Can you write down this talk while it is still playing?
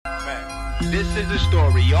This is a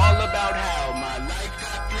story all about how my life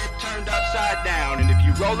got flipped, turned upside down. And if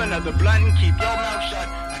you roll another blunt and keep your mouth shut,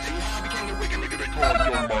 I tell you how I became the wicked nigga they call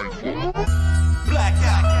your life.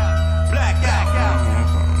 Blackout, blackout, blackout,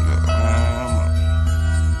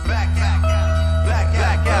 blackout,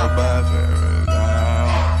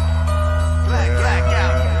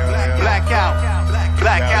 blackout, blackout,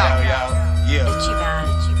 blackout, yeah.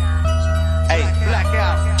 Hey,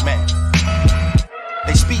 blackout, man.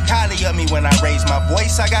 They speak highly of me when I raise my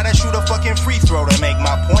voice. I gotta shoot a fucking free throw to make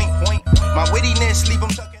my point. My wittiness leave them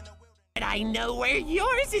stuck in the wilderness. And I know where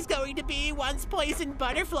yours is going to be once Poison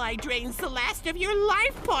Butterfly drains the last of your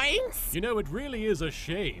life points. You know, it really is a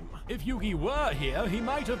shame. If Yugi were here, he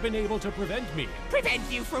might have been able to prevent me. Prevent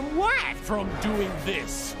you from what? From doing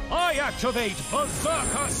this. I activate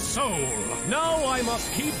Berserker Soul. Now I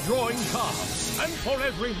must keep drawing cards. And for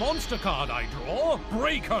every monster card I draw,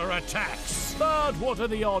 Breaker attacks. But what are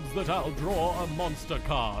the odds that I'll draw a monster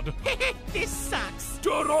card? This sucks.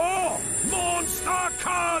 Draw Monster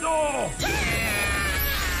Cardo!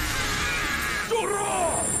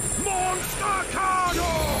 Draw Monster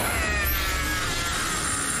Cardo!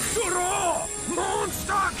 Draw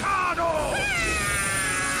Monster Cardo!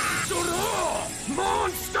 Draw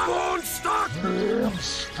Monster Cardo!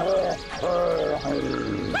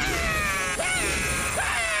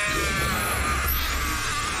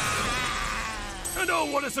 And oh,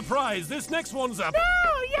 what a surprise! This next one's up. No,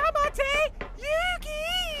 Yamate!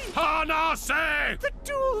 Yugi! Hanase! The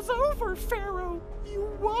duel's over, Pharaoh.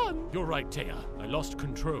 You won. You're right, Taya. I lost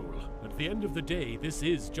control. At the end of the day, this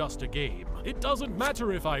is just a game. It doesn't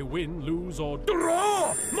matter if I win, lose, or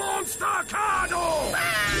draw Monster Cardo!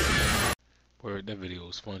 Word, that video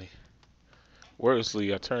was funny.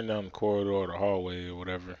 Wordlessly, I turned down the corridor or the hallway or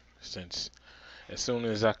whatever, since as soon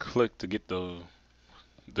as I clicked to get the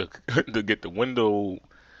window,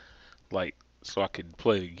 like, so I could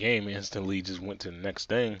play the game, instantly just went to the next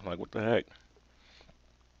thing. Like, what the heck?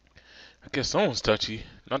 I guess someone's touchy.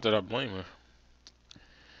 Not that I blame her.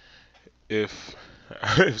 If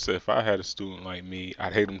I had a student like me,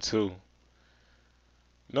 I'd hate him too.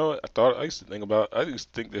 You know what? I used to think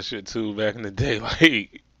that shit too back in the day.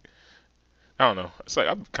 Like, I don't know. It's like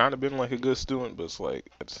I've kind of been like a good student, but it's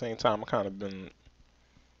like at the same time I've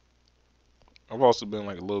also been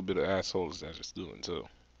like a little bit of asshole as a student too.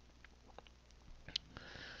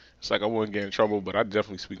 It's like I wouldn't get in trouble, but I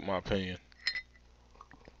definitely speak my opinion.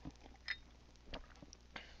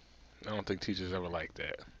 I don't think teachers ever like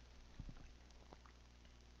that.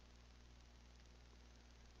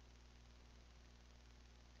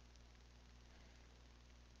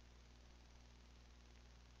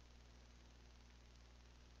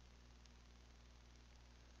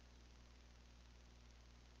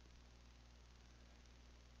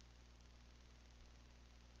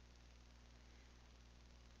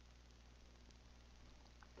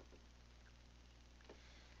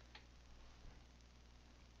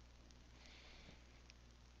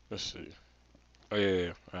 Let's see. Oh,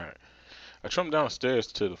 yeah. Alright. I trumped downstairs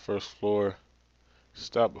to the first floor,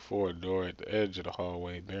 stopped before a door at the edge of the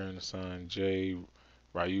hallway, bearing the sign J.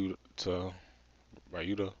 Ryuta.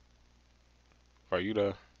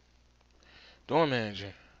 Door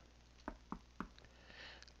manager.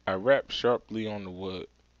 I rapped sharply on the wood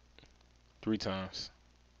 3 times.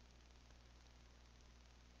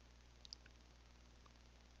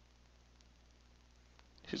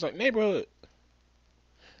 She's like, neighborhood.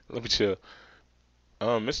 Let me chill.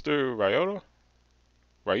 Mr.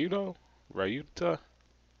 Ryuta?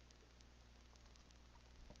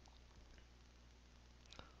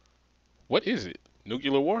 What is it?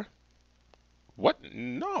 Nuclear war? What?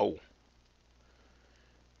 No.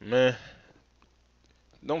 Man,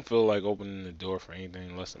 don't feel like opening the door for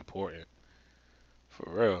anything less important. For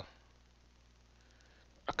real.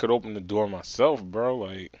 I could open the door myself, bro.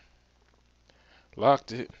 Like,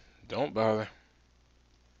 locked it. Don't bother.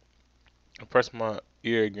 I pressed my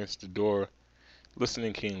ear against the door,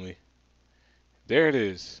 listening keenly. There it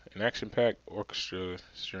is, an action-packed orchestra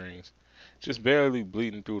strings, just barely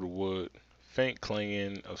bleeding through the wood, faint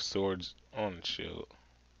clanging of swords on the shield.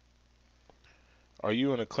 Are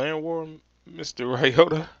you in a clan war, Mr.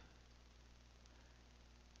 Ryota?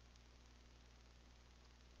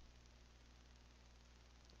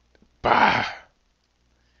 Bah!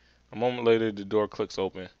 A moment later, the door clicks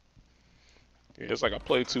open. Yeah, it's like I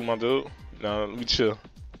played too, my dude. Now, let me chill.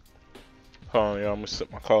 Hold on, y'all. I'm gonna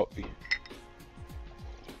sip my coffee.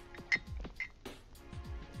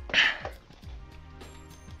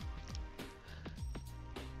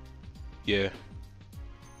 Yeah.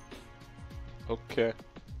 Okay.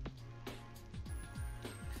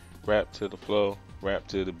 Rap to the flow, rap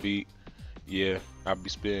to the beat. Yeah, I be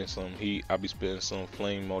spitting some heat. I be spitting some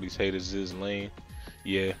flame. All these haters is lame.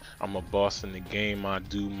 Yeah, I'm a boss in the game. I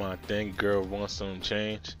do my thing. Girl wants some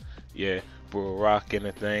change. Yeah, bro, rocking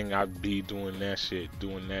the thing. I be doing that shit.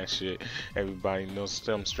 Doing that shit. Everybody knows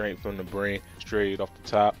I'm straight from the brain. Straight off the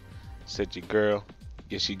top. Said your girl.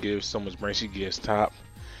 Yeah, she gives so much brain. She gives top.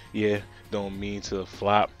 Yeah, don't mean to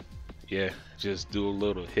flop. Yeah, just do a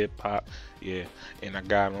little hip hop. Yeah, and I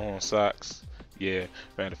got on socks. Yeah,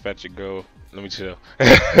 matter of fact, your girl. Let me chill.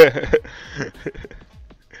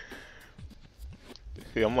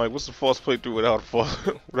 Yeah, I'm like, what's the Fost playthrough without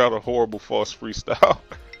without a horrible Fost freestyle?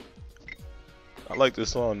 I like this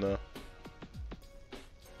song though.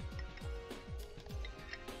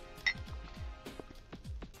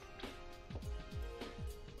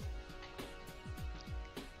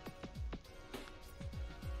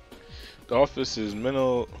 The office is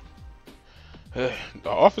mental. The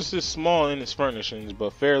office is small in its furnishings,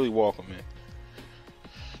 but fairly welcoming.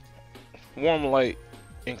 Warm light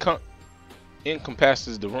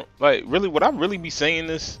encompasses the room. Like, really, would I really be saying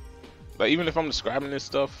this? Like, even if I'm describing this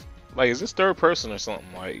stuff, like, is this third person or something?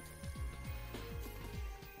 Like,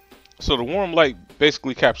 so the warm light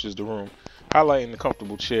basically captures the room, highlighting the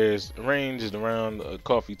comfortable chairs arranged around a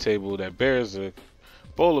coffee table that bears a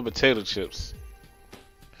bowl of potato chips.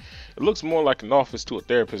 It looks more like an office to a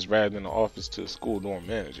therapist rather than an office to a school dorm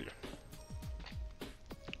manager.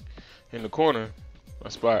 In the corner, I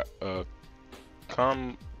spot a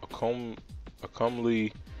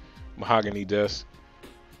comely mahogany desk,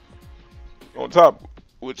 on top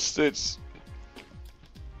which sits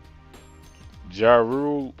Ja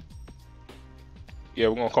Rule. Yeah,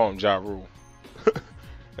 we're gonna call him Ja Rule.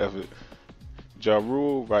 That's it. Ja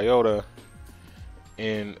Rule Ryota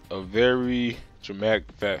in a very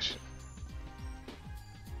dramatic fashion.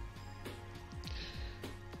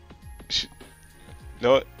 You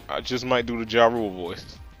know what? I just might do the Ja Rule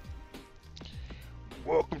voice.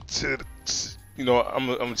 Welcome to the. You know,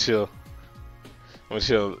 I'm chill. I'm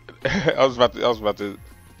chill. I was about to.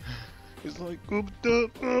 It's like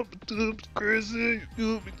crazy,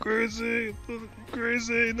 crazy,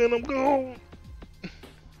 crazy, and then I'm gone.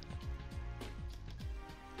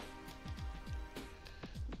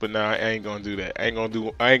 But nah, I ain't gonna do that. I ain't gonna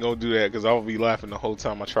do that because I'll be laughing the whole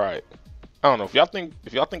time I try it. I don't know if y'all think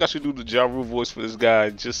I should do the Ja Rule voice for this guy.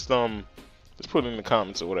 Just put it in the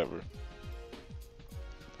comments or whatever.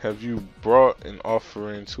 Have you brought an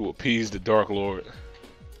offering to appease the Dark Lord?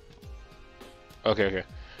 Okay.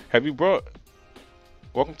 Have you brought?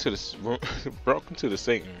 Welcome to this room. Welcome to the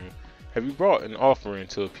Satan room. Have you brought an offering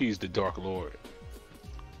to appease the Dark Lord?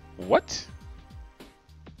 What?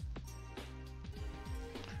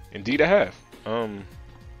 Indeed, I have.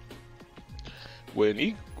 With an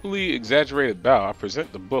equally exaggerated bow, I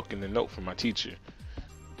present the book and the note from my teacher.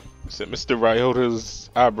 Said Mr. Ryota's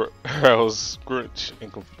eyebrows scrunch in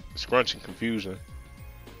confusion.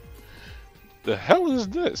 The hell is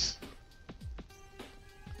this?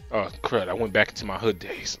 Oh crud! I went back into my hood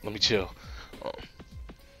days. Let me chill.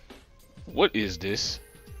 What is this?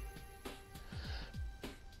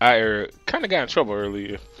 I kind of got in trouble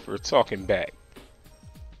earlier for talking back.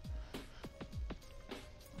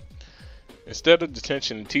 Instead of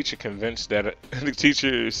detention, the teacher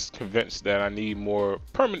is convinced that I need a more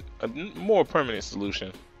permanent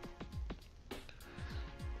solution.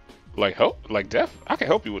 Like help, like death. I can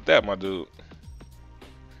help you with that, my dude.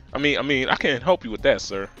 I mean, I can help you with that,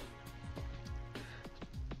 sir.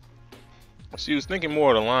 She was thinking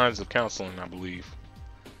more of the lines of counseling, I believe.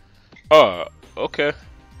 Okay.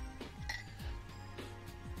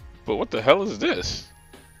 But what the hell is this?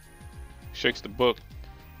 Shakes the book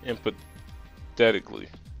empathetically.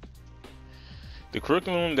 The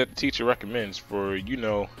curriculum that the teacher recommends for,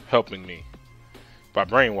 helping me. By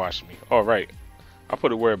brainwashing me. Alright. I'll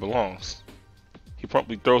put it where it belongs. He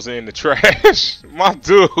promptly throws it in the trash. My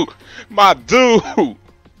dude.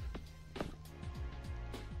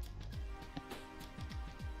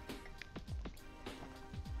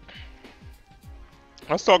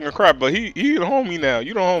 I was talking crap, but he the homie now.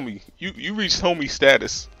 You the homie. You reached homie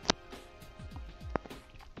status.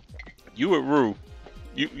 You at Rue.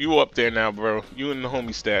 You up there now, bro. You in the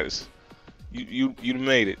homie status. You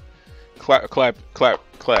made it. Clap.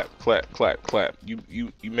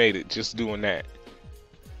 You made it just doing that.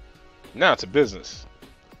 Now to business.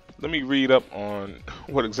 Let me read up on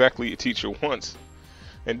what exactly a teacher wants.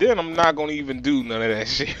 And then I'm not gonna even do none of that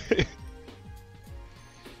shit.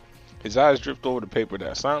 His eyes drift over the paper that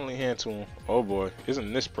I silently hand to him. Oh boy,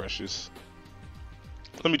 isn't this precious?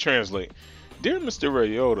 Let me translate. Dear Mr.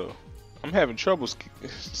 Ryota, I'm having trouble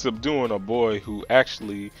subduing a boy who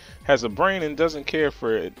actually has a brain and doesn't care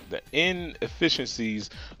for the inefficiencies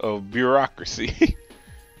of bureaucracy.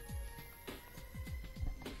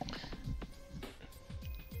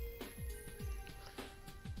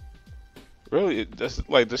 Really? That's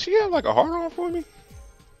like, does she have like a hard on for me?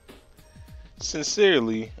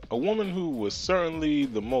 Sincerely, a woman who was certainly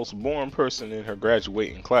the most boring person in her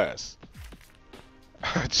graduating class.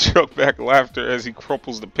 I choke back laughter as he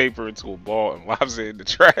crumples the paper into a ball and lobs it in the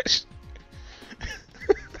trash.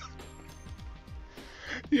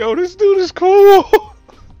 Yo, this dude is cool.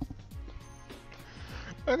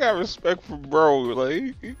 I got respect for bro.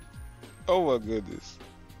 Like, oh my goodness.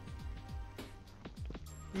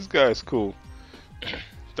 This guy's cool.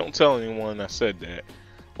 Don't tell anyone I said that.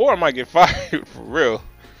 Or I might get fired for real.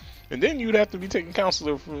 And then you'd have to be taking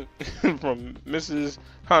counselor from from Mrs.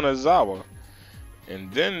 Hanazawa.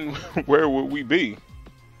 And then where would we be?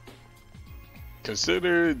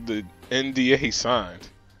 Consider the NDA signed.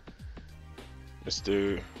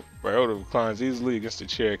 Mr. Ryota reclines easily against the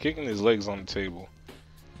chair, kicking his legs on the table.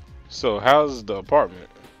 So, how's the apartment?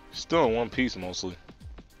 Still in one piece mostly.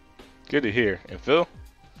 Good to hear. And Phil?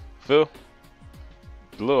 Phil?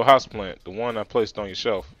 The little houseplant, the one I placed on your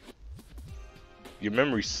shelf. Your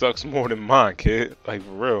memory sucks more than mine, kid. Like,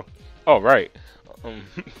 for real. Oh, right.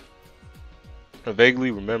 I vaguely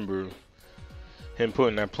remember him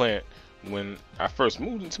putting that plant when I first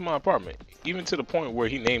moved into my apartment, even to the point where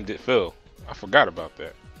he named it Phil. I forgot about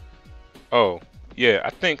that. Oh, yeah, I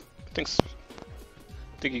think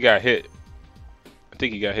he got hit. I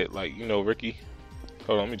think he got hit, like, you know, Ricky.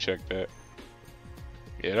 Hold on, let me check that.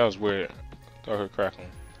 Yeah, that was weird. I heard crackling.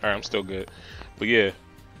 Alright, I'm still good. But yeah,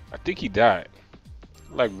 I think he died.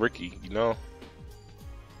 Like Ricky, you know?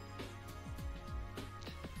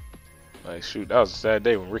 Like, shoot, that was a sad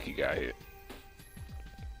day when Ricky got hit.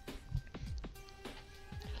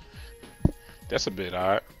 That's a bit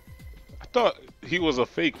odd. I thought he was a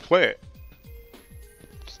fake plant.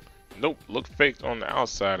 Nope, looked fake on the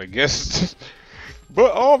outside, I guess.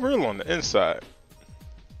 But all real on the inside.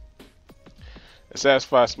 A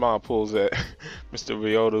satisfied smile pulls at Mr.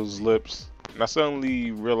 Ryoto's lips, and I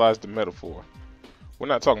suddenly realized the metaphor. We're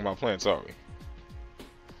not talking about plants, are we?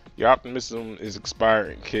 Your optimism is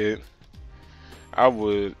expiring, kid. I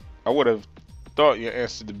would have thought your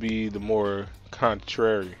answer to be the more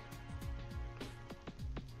contrary.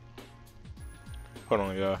 Hold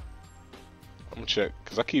on, y'all. I'm gonna check,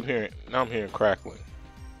 cause I keep hearing. Now I'm hearing crackling.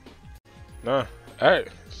 Nah. Alright.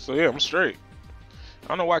 So yeah, I'm straight. I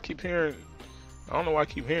don't know why I keep hearing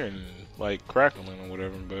like crackling or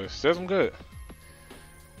whatever, but it says I'm good.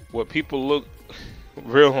 What people look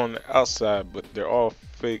real on the outside, but they're all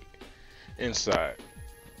fake inside.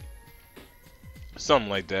 Something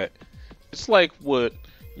like that. It's like what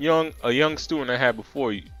a young student I had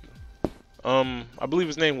before you. I believe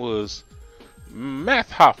his name was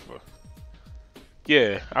Math Hoffer.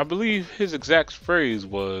 Yeah, I believe his exact phrase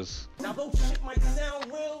was, now those shit might sound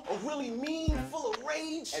real or really mean, full of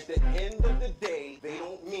rage. At the end of the day, they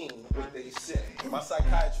don't mean what they say. My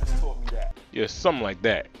psychiatrist taught me that. Yeah, something like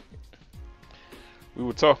that. We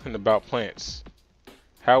were talking about plants.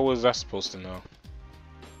 How was I supposed to know?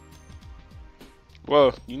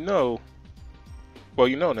 Well, you know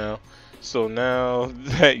now. So now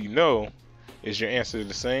that you know, is your answer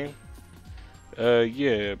the same?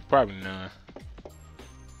 Yeah, probably not.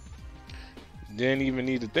 Didn't even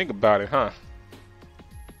need to think about it, huh?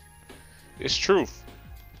 It's truth.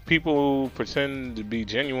 People pretend to be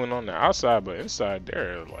genuine on the outside, but inside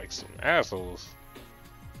they're like some assholes.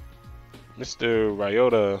 Mr.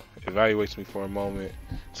 Ryota evaluates me for a moment.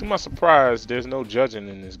 To my surprise, there's no judging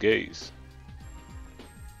in his gaze.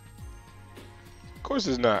 Of course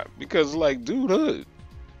it's not, because like, dude, hood.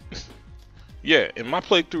 Yeah, in my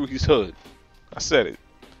playthrough, he's hood. I said it.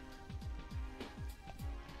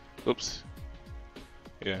 Oops.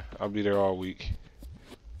 Yeah, I'll be there all week.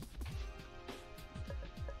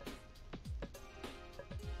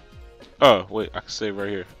 Oh, wait, I can save right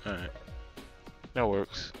here. Alright. That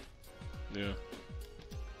works. Yeah.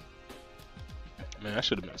 Man, I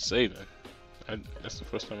should have been saving. That's the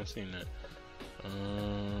first time I've seen that.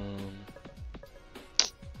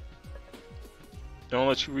 Don't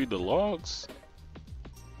let you read the logs?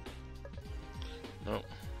 No.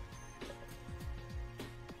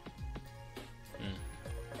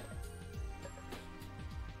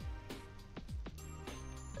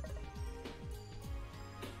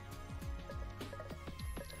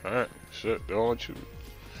 Alright, shit, don't let you.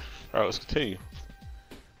 Alright, let's continue.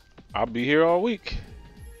 I'll be here all week.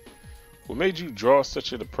 What made you draw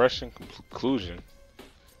such a depressing conclusion?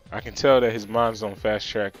 I can tell that his mind's on fast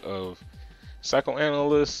track of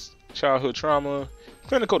psychoanalyst, childhood trauma,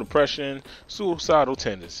 clinical depression, suicidal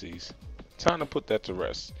tendencies. Time to put that to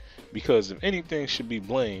rest. Because if anything should be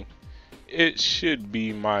blamed, it should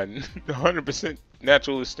be my 100%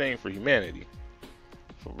 natural disdain for humanity.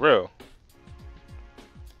 For real.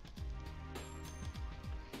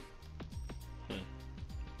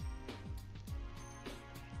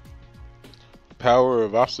 Power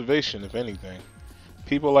of observation, if anything.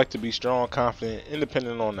 People like to be strong, confident,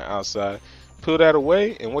 independent on the outside. Peel that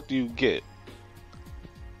away, and what do you get?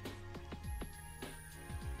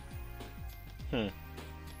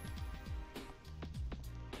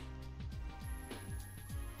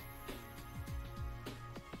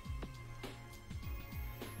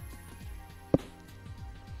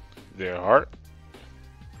 Their heart?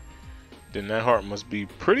 Then that heart must be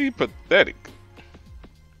pretty pathetic.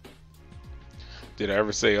 Did I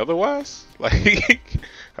ever say otherwise? Like,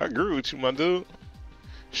 I agree with you, my dude.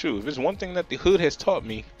 Shoot, if it's one thing that the hood has taught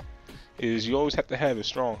me, is you always have to have a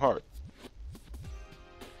strong heart.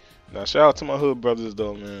 Now, shout out to my hood brothers,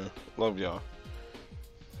 though, man. Love y'all.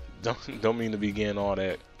 Don't mean to be getting all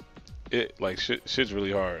that. It like shit's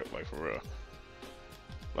really hard, like for real.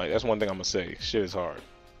 Like that's one thing I'm gonna say. Shit is hard,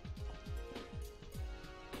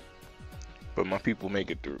 but my people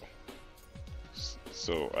make it through.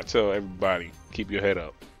 So I tell everybody, keep your head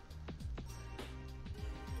up.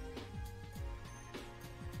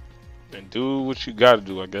 And do what you gotta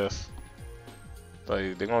do, I guess.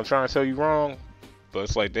 Like, they're gonna try and tell you wrong, but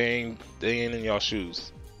it's like they ain't in y'all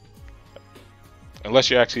shoes. Unless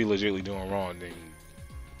you're actually legitimately doing wrong, then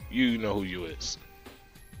you know who you is.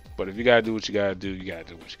 But if you gotta do what you gotta do, you gotta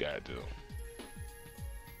do what you gotta do.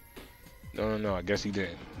 No, I guess he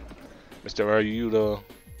didn't. Mr. Ryuda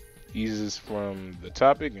eases from the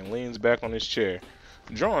topic and leans back on his chair,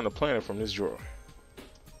 drawing a planner from his drawer.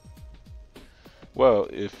 Well,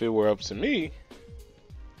 if it were up to me,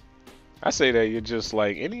 I say that you're just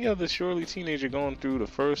like any other surely teenager going through the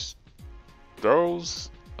first throes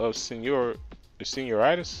of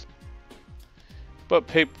senioritis. But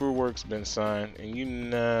paperwork's been signed, and you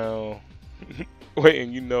know,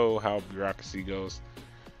 you know how bureaucracy goes.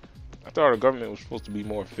 I thought our government was supposed to be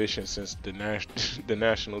more efficient since the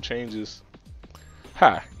national changes.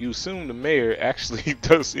 Ha! You assume the mayor actually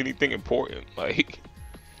does anything important? Like,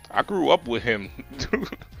 I grew up with him.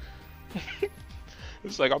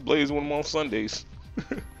 It's like I blaze with him on Sundays.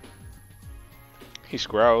 He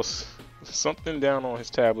scrawls something down on his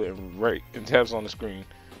tablet and taps on the screen.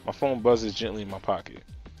 My phone buzzes gently in my pocket.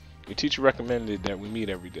 Your teacher recommended that we meet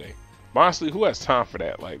every day. But honestly, who has time for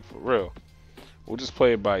that? Like, for real. We'll just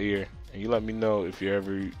play it by ear, and you let me know if you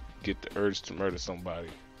ever get the urge to murder somebody.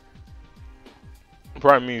 It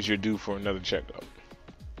probably means you're due for another checkup.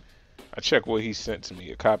 I check what he sent to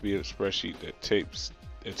me, a copy of the spreadsheet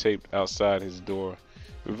that taped outside his door,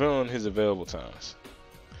 revealing his available times.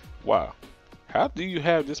 Wow, how do you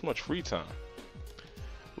have this much free time?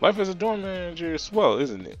 Life as a dorm manager is swell,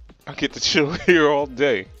 isn't it? I get to chill here all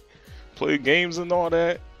day, play games and all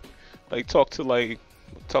that, like talk to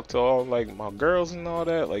all like my girls and all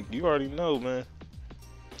that. Like, you already know, man.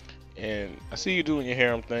 And I see you doing your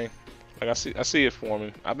harem thing. Like, I see it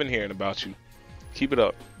forming. I've been hearing about you. Keep it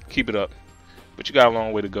up. But you got a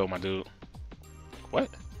long way to go, my dude. What?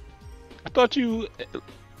 I thought you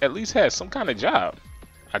at least had some kind of job.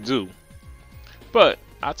 I do. But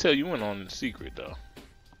I'll tell you in on the secret, though.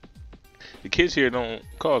 The kids here don't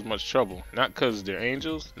cause much trouble. Not because they're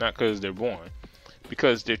angels, not because they're born.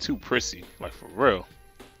 Because they're too prissy. Like, for real.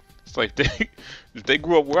 It's like if they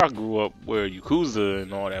grew up where I grew up, where Yakuza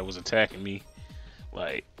and all that was attacking me,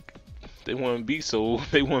 like, they wouldn't be so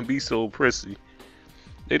prissy.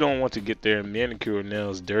 They don't want to get their manicure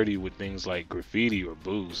nails dirty with things like graffiti or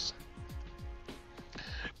booze.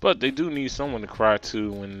 But they do need someone to cry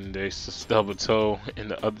to when they stub a toe, and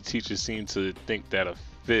the other teachers seem to think that I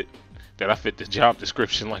fit the job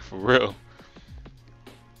description, like, for real.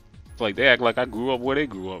 It's like they act like I grew up where they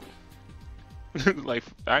grew up. Like,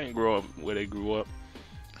 I didn't grow up where they grew up.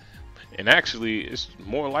 And actually, it's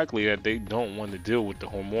more likely that they don't want to deal with the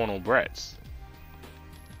hormonal brats.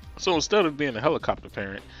 So instead of being a helicopter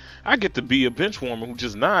parent, I get to be a bench warmer who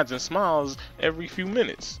just nods and smiles every few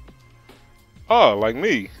minutes. Oh, like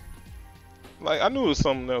me. Like, I knew there was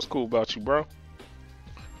something else cool about you, bro.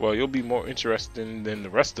 Well, you'll be more interesting than the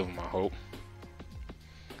rest of them, I hope.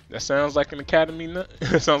 That sounds like an academy.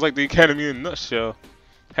 That sounds like the academy in a nutshell.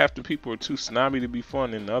 Half the people are too snobby to be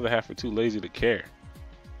fun, and the other half are too lazy to care.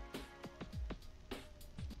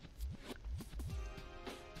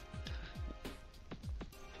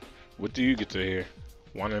 What do you get to hear?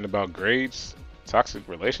 Whining about grades? Toxic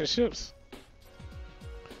relationships?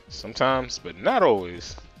 Sometimes, but not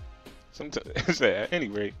always. Sometimes, at any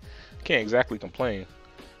rate, I can't exactly complain.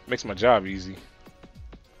 Makes my job easy.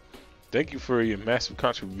 Thank you for your massive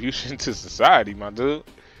contribution to society, my dude.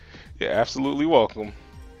 You're absolutely welcome.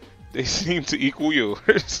 They seem to equal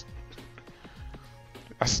yours.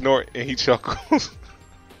 I snort and he chuckles.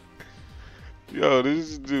 Yo,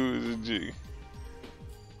 this dude is a G.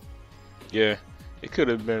 Yeah, it could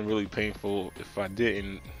have been really painful if I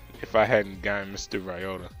hadn't gotten Mr.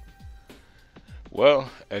 Ryota. Well,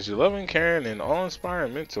 as your loving, caring, and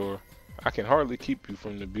awe-inspiring mentor, I can hardly keep you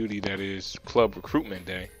from the beauty that is Club Recruitment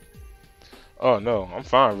Day. Oh no, I'm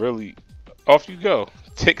fine, really. Off you go.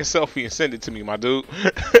 Take a selfie and send it to me, my dude.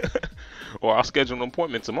 Or I'll schedule an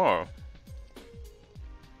appointment tomorrow.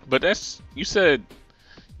 But you said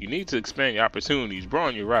you need to expand your opportunities,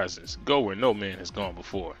 broaden your horizons, go where no man has gone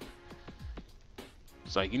before.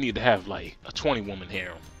 It's like you need to have like a 20-woman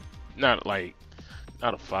harem. Not a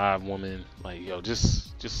 5-woman, like, yo,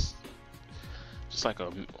 just like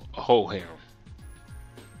a whole harem.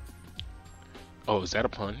 Oh, is that a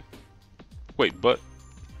pun? Wait, but,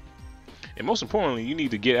 and most importantly, you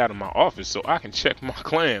need to get out of my office so I can check my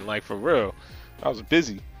clan, like, for real. I was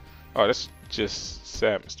busy. Oh, that's just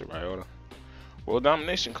sad, Mr. Ryota. Well,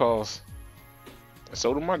 domination calls, and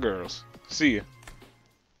so do my girls. See ya.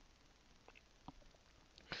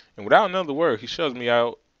 And without another word, he shoves me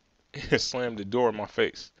out and slammed the door in my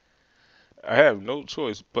face. I have no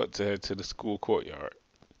choice but to head to the school courtyard.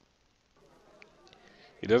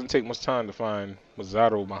 It doesn't take much time to find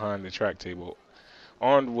Masato behind the track table,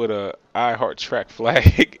 armed with a I Heart Track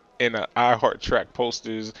flag and the I Heart Track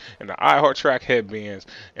posters and the I Heart Track headbands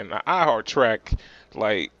and the I Heart Track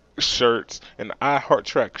like shirts and the I Heart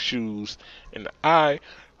Track shoes and the I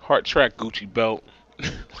Heart Track Gucci belt.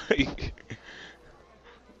 Like,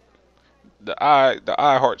 the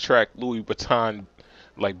I Heart Track Louis Vuitton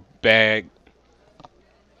like bag,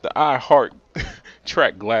 the I Heart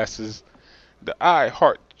Track glasses, the I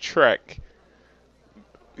Heart Track,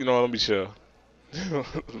 you know, let me show.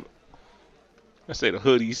 Let's say the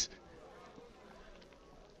hoodies.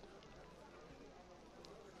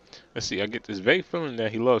 Let's see, I get this vague feeling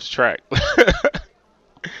that he loves track.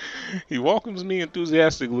 He welcomes me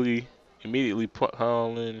enthusiastically, immediately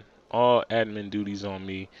piling all admin duties on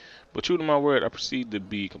me. But true to my word, I proceed to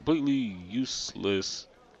be completely useless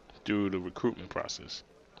through the recruitment process.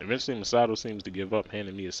 Eventually, Masato seems to give up,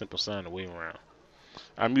 handing me a simple sign to wait around.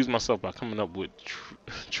 I amuse myself by coming up with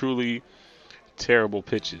truly terrible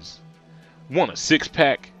pitches. Want a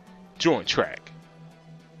six-pack? Join track.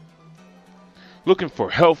 Looking for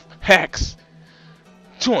health hacks?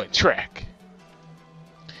 Join track.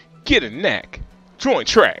 Get a knack? Join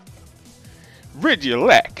track. Rid your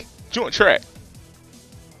lack? Join track.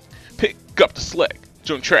 Pick up the slack?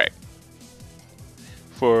 Join track.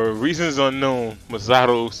 For reasons unknown,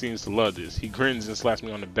 Masato seems to love this. He grins and slaps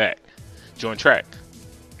me on the back. Join track.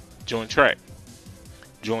 Join track.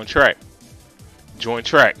 Join track. Join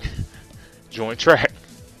track. Join track.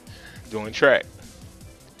 Join track.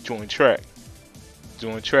 Join track.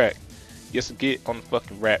 Join track. Yes, I get on the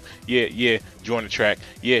fucking rap. Yeah, join the track.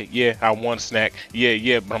 Yeah, I want a snack.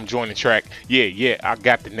 Yeah, but I'm joining the track. Yeah, I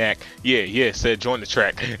got the knack. Yeah, said join the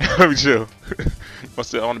track. Let me chill. I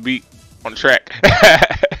said on the beat, on the track.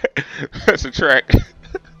 That's a track.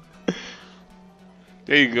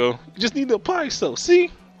 There you go. You just need to apply yourself. See?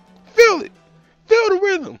 Feel it. Feel the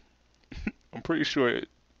rhythm. I'm pretty sure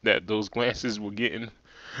that those glances we're getting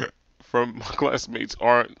from my classmates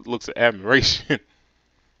aren't looks of admiration.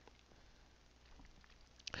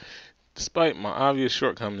 Despite my obvious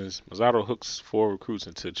shortcomings, Masato hooks 4 recruits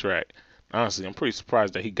into the track. Honestly, I'm pretty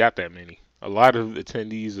surprised that he got that many. A lot of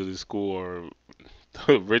attendees of the school are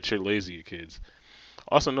richer, lazier kids.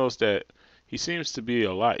 Also notice that he seems to be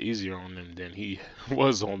a lot easier on them than he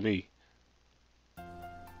was on me.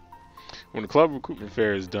 When the club recruitment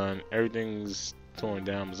fair is done, everything's torn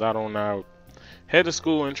down. Masato and I head to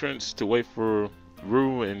school entrance to wait for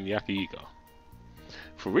Ru and Yakihiko.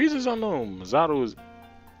 For reasons unknown, Masato is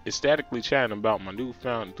ecstatically chatting about my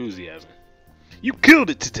newfound enthusiasm. You killed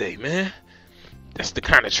it today, man. That's the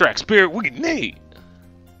kind of track spirit we need.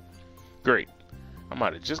 Great. I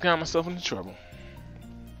might have just got myself into trouble.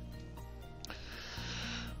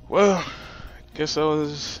 Well, guess I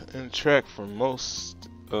was in track for most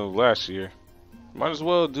of last year. Might as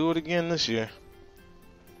well do it again this year.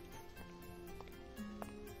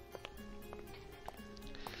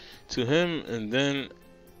 To him, and then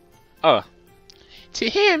to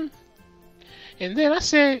him, and then I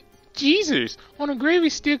said, Jesus, on a gravy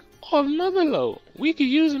stick or motherload, we could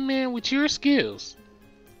use a man with your skills.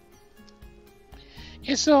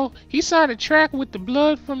 And so he signed a tract with the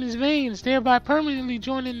blood from his veins, thereby permanently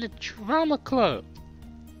joining the drama club.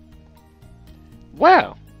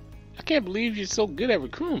 Wow, I can't believe you're so good at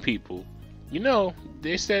recruiting people. You know,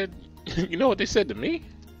 they said, you know what they said to me?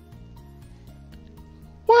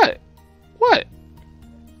 What? What?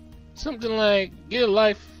 Something like, get a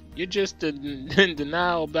life, you're just in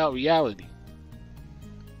denial about reality.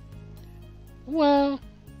 Well,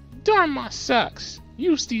 darn my socks.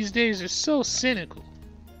 Youths these days are so cynical.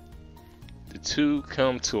 The two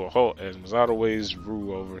come to a halt as Masato waves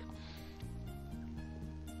rule over.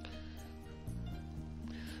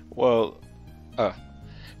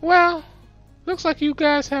 Well, looks like you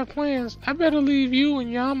guys have plans. I better leave you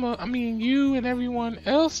and you and everyone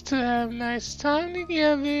else to have a nice time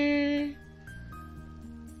together.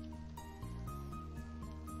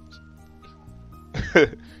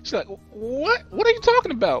 She's like, what? What are you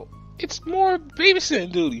talking about? It's more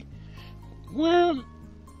babysitting duty.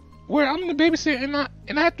 Where I'm the babysitter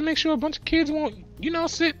and I have to make sure a bunch of kids won't,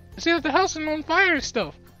 sit at the house and on fire and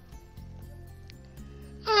stuff.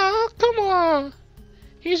 Oh, come on.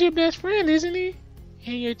 He's your best friend, isn't he?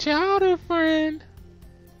 And your childhood friend.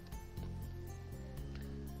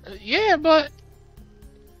 Yeah, but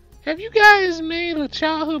have you guys made a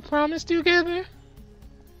childhood promise together?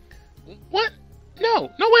 What?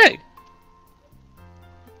 No way.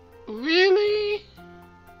 Really?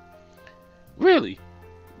 Really?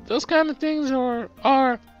 Those kind of things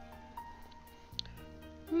are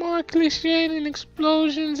more cliche than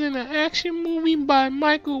explosions in an action movie by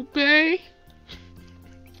Michael Bay.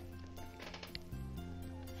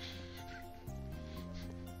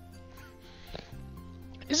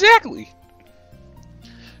 Exactly.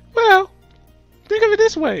 Well, think of it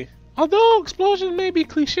this way. Although explosions may be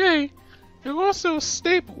cliche, they're also a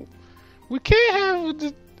staple. We can't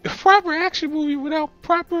have a proper action movie without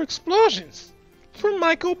proper explosions. From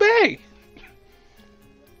Michael Bay.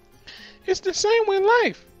 It's the same with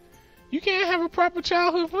life. You can't have a proper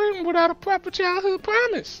childhood friend without a proper childhood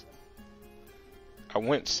promise. I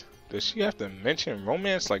winced. Does she have to mention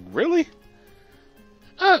romance? Like, really?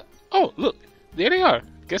 Oh, look. There they are.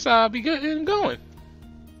 Guess I'll be getting going.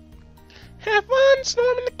 Have fun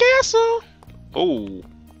storming the castle. Oh.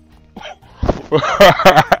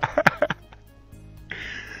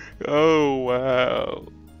 Oh, wow.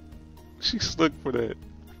 She's slick for that.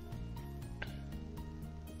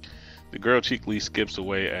 The girl cheekily skips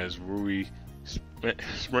away as Rui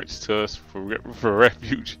sprints to us for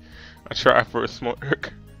refuge. I try for a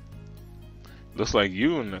smoke. Looks like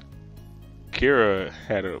you and Akira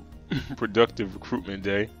had a productive recruitment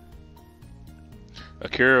day.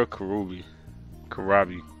 Akira Kuriboh.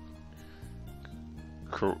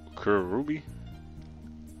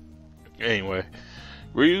 Anyway,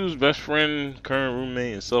 Ryu's best friend, current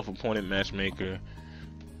roommate, and self-appointed matchmaker.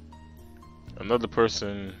 Another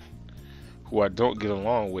person who I don't get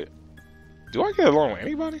along with. Do I get along with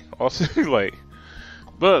anybody? Also,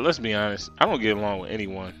 but let's be honest, I don't get along with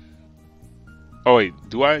anyone. Oh wait,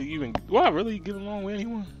 do I really get along with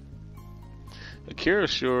anyone? Akira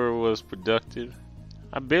sure was productive.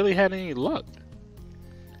 I barely had any luck.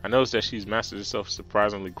 I noticed that she's mastered herself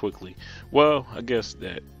surprisingly quickly. Well, I guess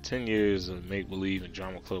that 10 years of make-believe and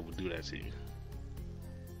drama club would do that to you.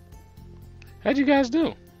 How'd you guys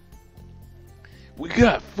do? We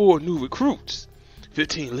got 4 new recruits.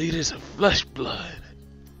 15 liters of flesh blood.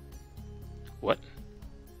 What?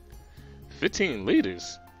 15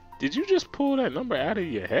 liters? Did you just pull that number out of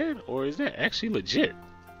your head, or is that actually legit?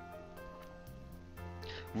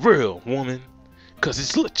 Real, woman. 'Cause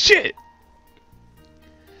it's legit.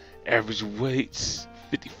 Average weight's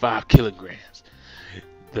 55 kilograms.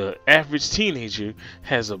 The average teenager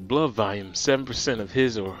has a blood volume 7% of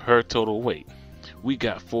his or her total weight. We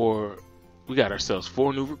got ourselves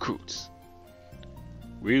 4 new recruits.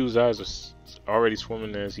 Ryu's eyes are already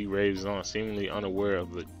swimming as he raves on, seemingly unaware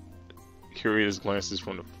of the curious glances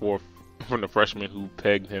from the freshman who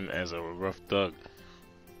pegged him as a rough thug.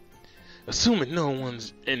 Assuming no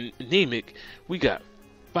one's anemic, we got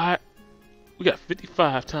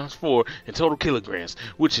 55 times 4 in total kilograms,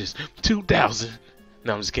 which is 2,000.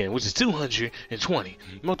 No, I'm just kidding. Which is 220.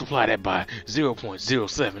 Multiply that by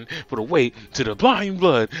 0.07 for the weight to the volume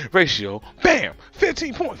blood ratio. Bam!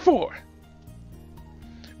 15.4.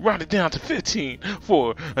 Round it down to 15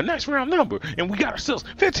 for a nice round number, and we got ourselves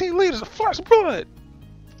 15 liters of flesh blood.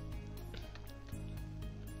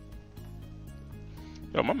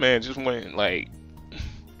 Yo, my man just went like...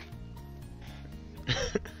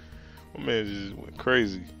 my man just went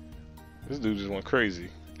crazy. This dude just went crazy.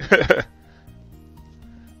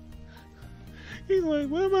 He's like,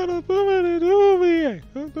 what am I to do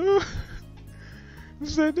with me? He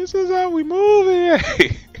said, "This is how we move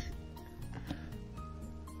it."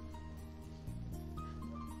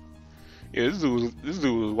 Yeah, this dude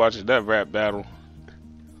was watching that rap battle.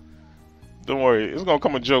 Don't worry, it's gonna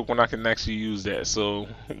come a joke when I can actually use that. So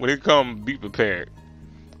when it come, be prepared.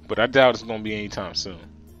 But I doubt it's gonna be anytime soon.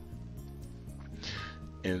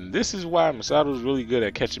 And this is why Masato's really good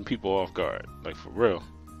at catching people off guard. Like, for real.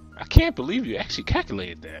 I can't believe you actually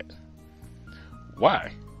calculated that.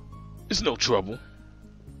 Why? It's no trouble.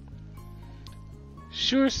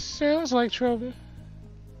 Sure sounds like trouble.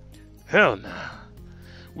 Hell nah.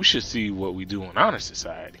 We should see what we do on Honor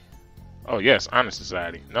Society. Oh yes, Honor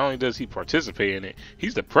Society. Not only does he participate in it,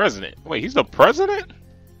 he's the president. Wait, he's the president?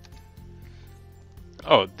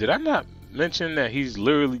 Oh, did I not mention that he's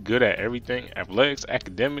literally good at everything? Athletics,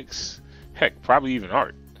 academics, heck, probably even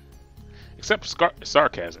art. Except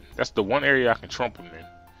sarcasm. That's the one area I can trump him in.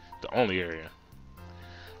 The only area.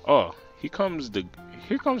 Oh, here comes the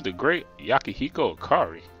great Yakihiko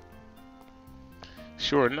Akari.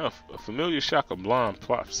 Sure enough, a familiar shock of blonde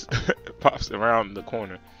pops around the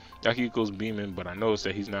corner. Yakihiko's beaming, but I notice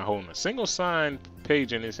that he's not holding a single signed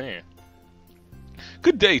page in his hand.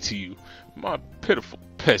 Good day to you, my pitiful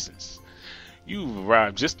peasants. You've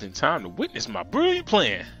arrived just in time to witness my brilliant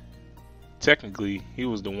plan. Technically, he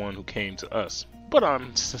was the one who came to us, but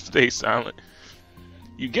I'm stay silent.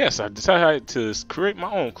 You guess I decided to create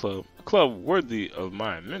my own club, a club worthy of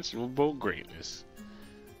my immeasurable greatness.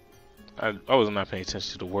 I was not paying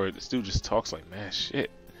attention to the word. This dude just talks like mad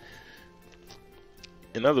shit.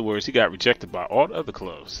 In other words, he got rejected by all the other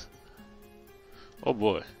clubs. Oh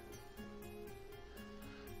boy.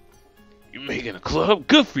 You're making a club?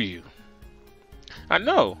 Good for you. I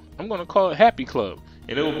know. I'm going to call it Happy Club.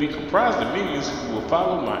 And it will be comprised of minions who will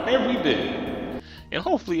follow my every day. And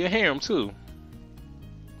hopefully a harem too.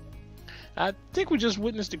 I think we just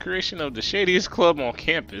witnessed the creation of the shadiest club on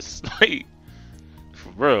campus. Like,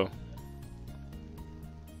 for real.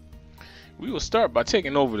 We will start by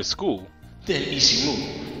taking over the school, then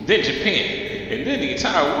Ishimu, then Japan, and then the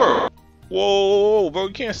entire world. Whoa, bro,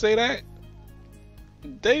 you can't say that.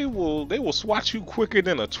 They will swat you quicker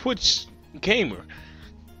than a Twitch gamer.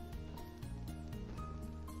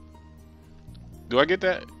 Do I get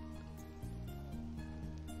that?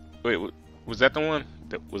 Wait, was that the one?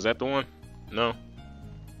 Was that the one? No.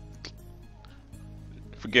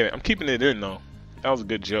 Forget it. I'm keeping it in though. That was a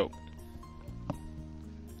good joke.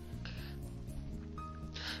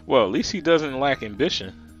 Well, at least he doesn't lack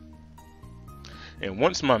ambition. And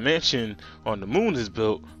once my mansion on the moon is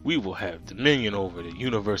built, we will have dominion over the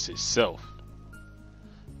universe itself.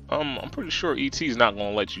 I'm pretty sure E.T.'s not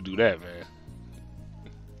gonna let you do that, man.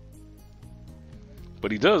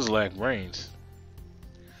 But he does lack brains.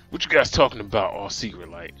 What you guys talking about all secret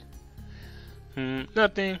like?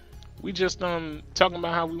 Nothing. We just talking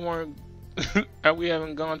about how we weren't how we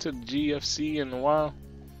haven't gone to the GFC in a while.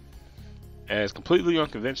 As completely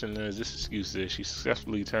unconventional as this excuse is, she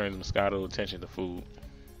successfully turns Moscato's attention to food.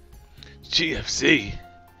 GFC.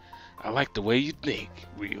 I like the way you think,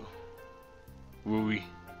 Huey.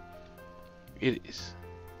 It is.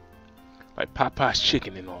 Like Popeye's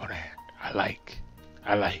chicken and all that. I like.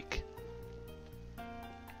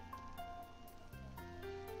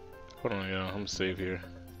 Hold on, y'all. I'm gonna save here.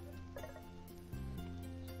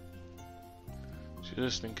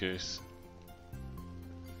 Just in case.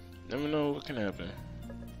 Never know what can happen.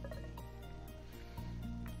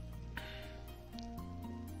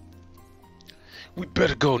 We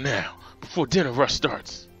better go now, before dinner rush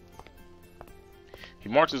starts. He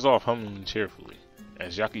marches off humming cheerfully,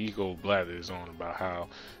 as Yakihiko blathers on about how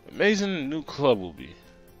amazing the new club will be.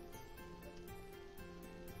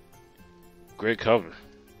 Great cover.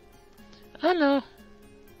 I know.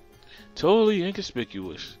 Totally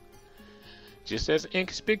inconspicuous. Just as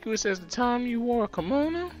inconspicuous as the time you wore a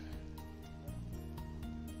kimono.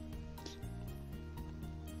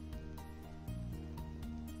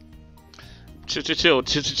 Chill.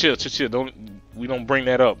 We don't bring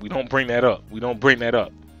that up.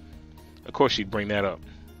 Of course she'd bring that up.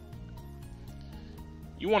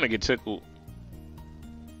 You want to get tickled?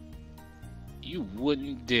 You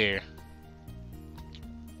wouldn't dare.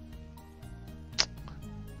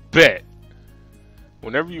 Bet.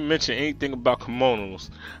 Whenever you mention anything about kimonos,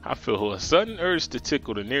 I feel a sudden urge to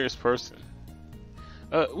tickle the nearest person.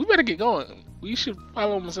 We better get going. We should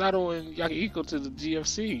follow Masato and Yakihiko to the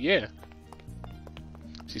GFC, yeah.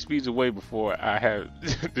 She speeds away before I have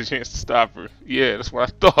the chance to stop her. Yeah, that's what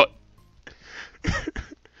I thought. I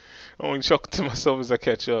only chuckle to myself as I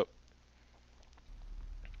catch up.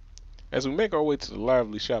 As we make our way to the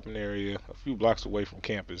lively shopping area, a few blocks away from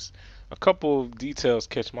campus, a couple of details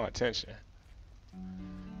catch my attention.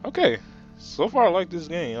 Okay, so far I like this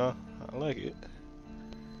game, huh? I like it.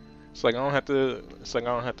 It's like I don't have to. It's like I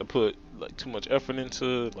don't have to put like too much effort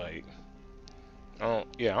into like. I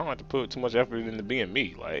don't have to put too much effort into being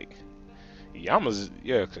me. Like Yama's,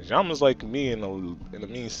 yeah, cause Yama's like me in a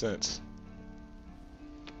mean sense.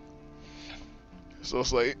 So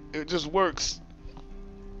it's like it just works.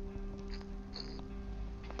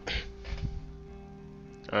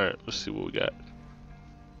 All right, let's see what we got.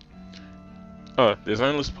 There's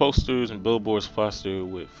endless posters and billboards plastered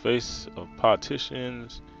with face of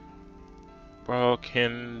politicians, broad,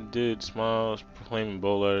 candid smiles, proclaiming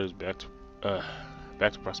bold letters back to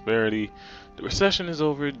prosperity. The recession is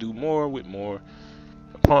over. Do more with more.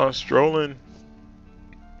 Upon strolling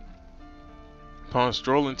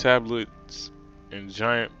tablets and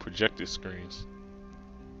giant projector screens.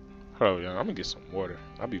 Hold on, y'all. I'm gonna get some water.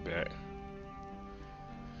 I'll be back.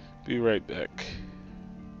 Be right back.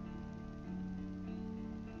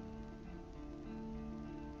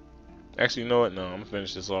 Actually, you know what? No, I'm gonna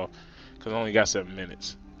finish this off because I only got 7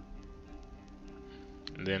 minutes.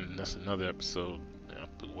 And then that's another episode out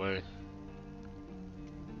the way.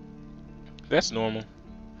 That's normal.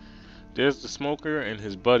 There's the smoker and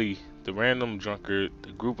his buddy, the random drunkard,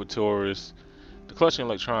 the group of tourists, the clutching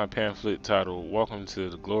electronic pamphlet titled "Welcome to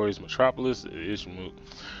the Glorious Metropolis of Ishmoot,"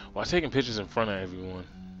 while taking pictures in front of everyone.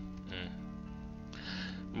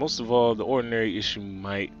 Most of all, the ordinary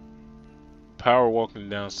Ishmootite power walking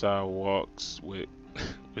down sidewalks with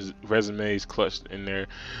resumes clutched in their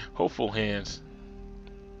hopeful hands,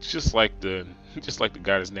 just like the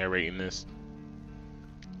guy that's narrating this.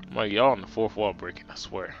 I'm like, y'all on the fourth wall breaking, I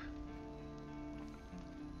swear.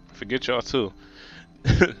 Forget y'all too.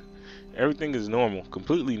 Everything is normal,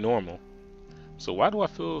 completely normal. So why do I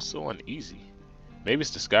feel so uneasy? Maybe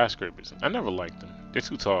it's the skyscrapers. I never liked them. They're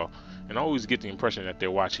too tall, and I always get the impression that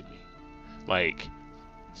they're watching me. Like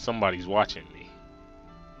somebody's watching me.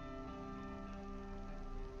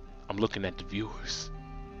 I'm looking at the viewers.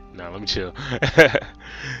 Nah, let me chill.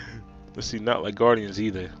 Let's see, not like Guardians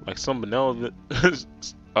either. Like some benevolent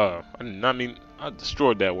I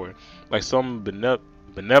destroyed that word. Like some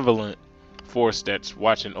benevolent force that's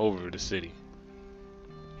watching over the city.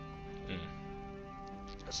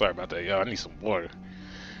 Sorry about that, y'all. I need some water.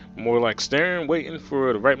 More like staring, waiting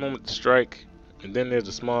for the right moment to strike. And then there's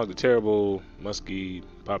the smog, the terrible, musky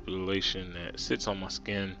population that sits on my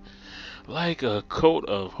skin like a coat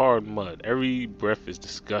of hard mud. Every breath is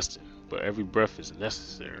disgusting, but every breath is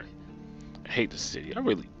necessary. I hate the city. I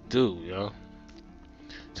really do, yo.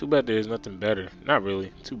 Too bad there's nothing better. Not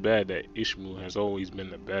really. Too bad that Ishmoot has always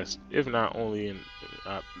been the best, if not only an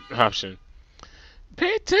option.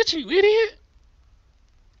 Pay attention, you idiot!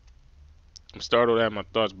 I'm startled at my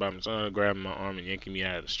thoughts by my son grabbing my arm and yanking me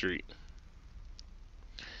out of the street.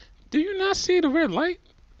 Do you not see the red light?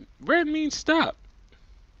 Red means stop.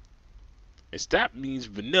 And stop means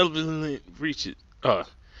benevolent reaches.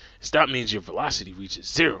 Stop means your velocity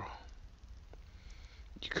reaches 0.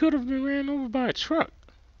 You could have been ran over by a truck.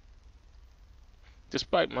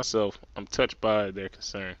 Despite myself, I'm touched by their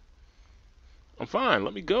concern. I'm fine.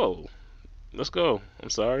 Let me go. Let's go. I'm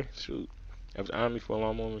sorry. Shoot. After eyeing me for a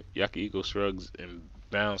long moment, Yakihiko shrugs and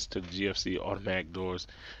bounds to the GFC automatic doors,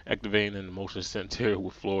 activating an emotion center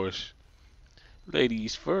with flourish.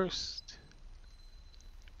 Ladies first.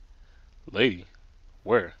 Lady?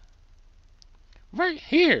 Where? Right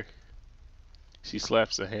here. She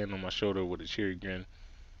slaps a hand on my shoulder with a cheery grin.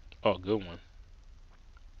 Oh, good one.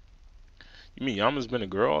 You mean Yama's been a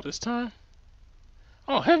girl all this time?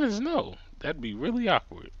 Oh, heavens no. That'd be really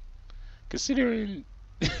awkward. Considering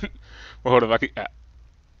well, hold on, I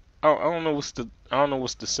don't know what's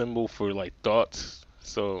the symbol for like thoughts.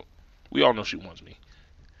 So we all know she wants me.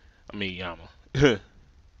 I mean Yama.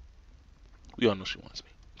 We all know she wants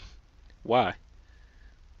me. Why?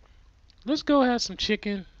 Let's go have some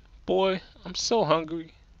chicken. Boy, I'm so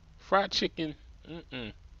hungry. Fried chicken.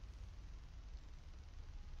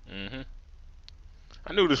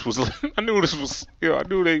 I knew this was I knew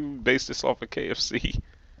they based this off of KFC.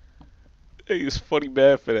 They is funny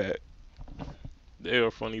bad for that. They are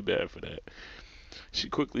funny bad for that. She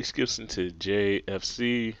quickly skips into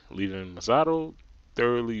JFC, leaving Masato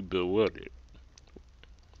thoroughly bewildered.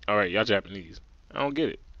 Alright, y'all Japanese. I don't get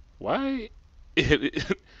it. Why? I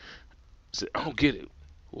don't get it.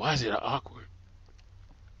 Why is it awkward?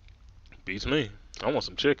 Beats me. I want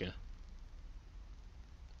some chicken.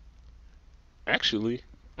 Actually,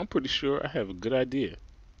 I'm pretty sure I have a good idea.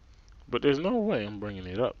 But there's no way I'm bringing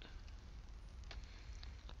it up.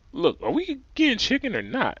 Look, are we getting chicken or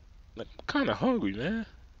not? Like, I'm kind of hungry, man.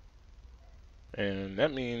 And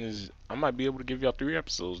that means I might be able to give y'all 3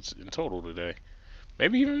 episodes in total today.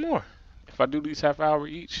 Maybe even more. If I do these half-hour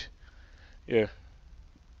each. Yeah.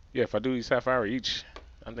 Yeah, if I do these half-hour each,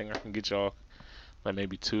 I think I can get y'all like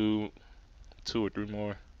maybe two or three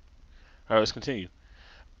more. Alright, let's continue.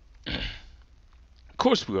 Of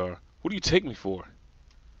course we are. What do you take me for?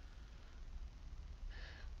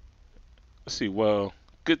 Let's see, well,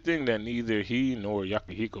 good thing that neither he nor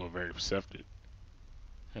Yakihiko are very perceptive.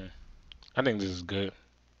 I think this is good.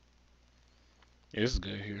 Yeah, this is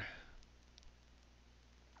good here.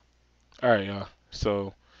 Alright, y'all.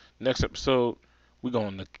 So, next episode, we're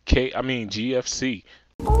going to GFC.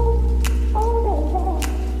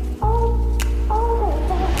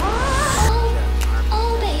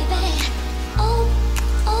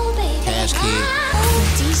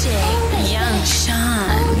 DJ Young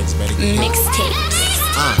Sean mixtapes.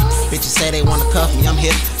 Bitches say they wanna cuff me, I'm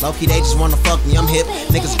hip. Low-key, they just wanna fuck me, I'm hip.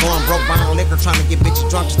 Niggas going broke, buying liquor, trying to get bitches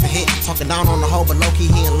drunk just to hit. Talking down on the hoe, but low-key,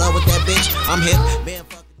 he in love with that bitch, I'm hip.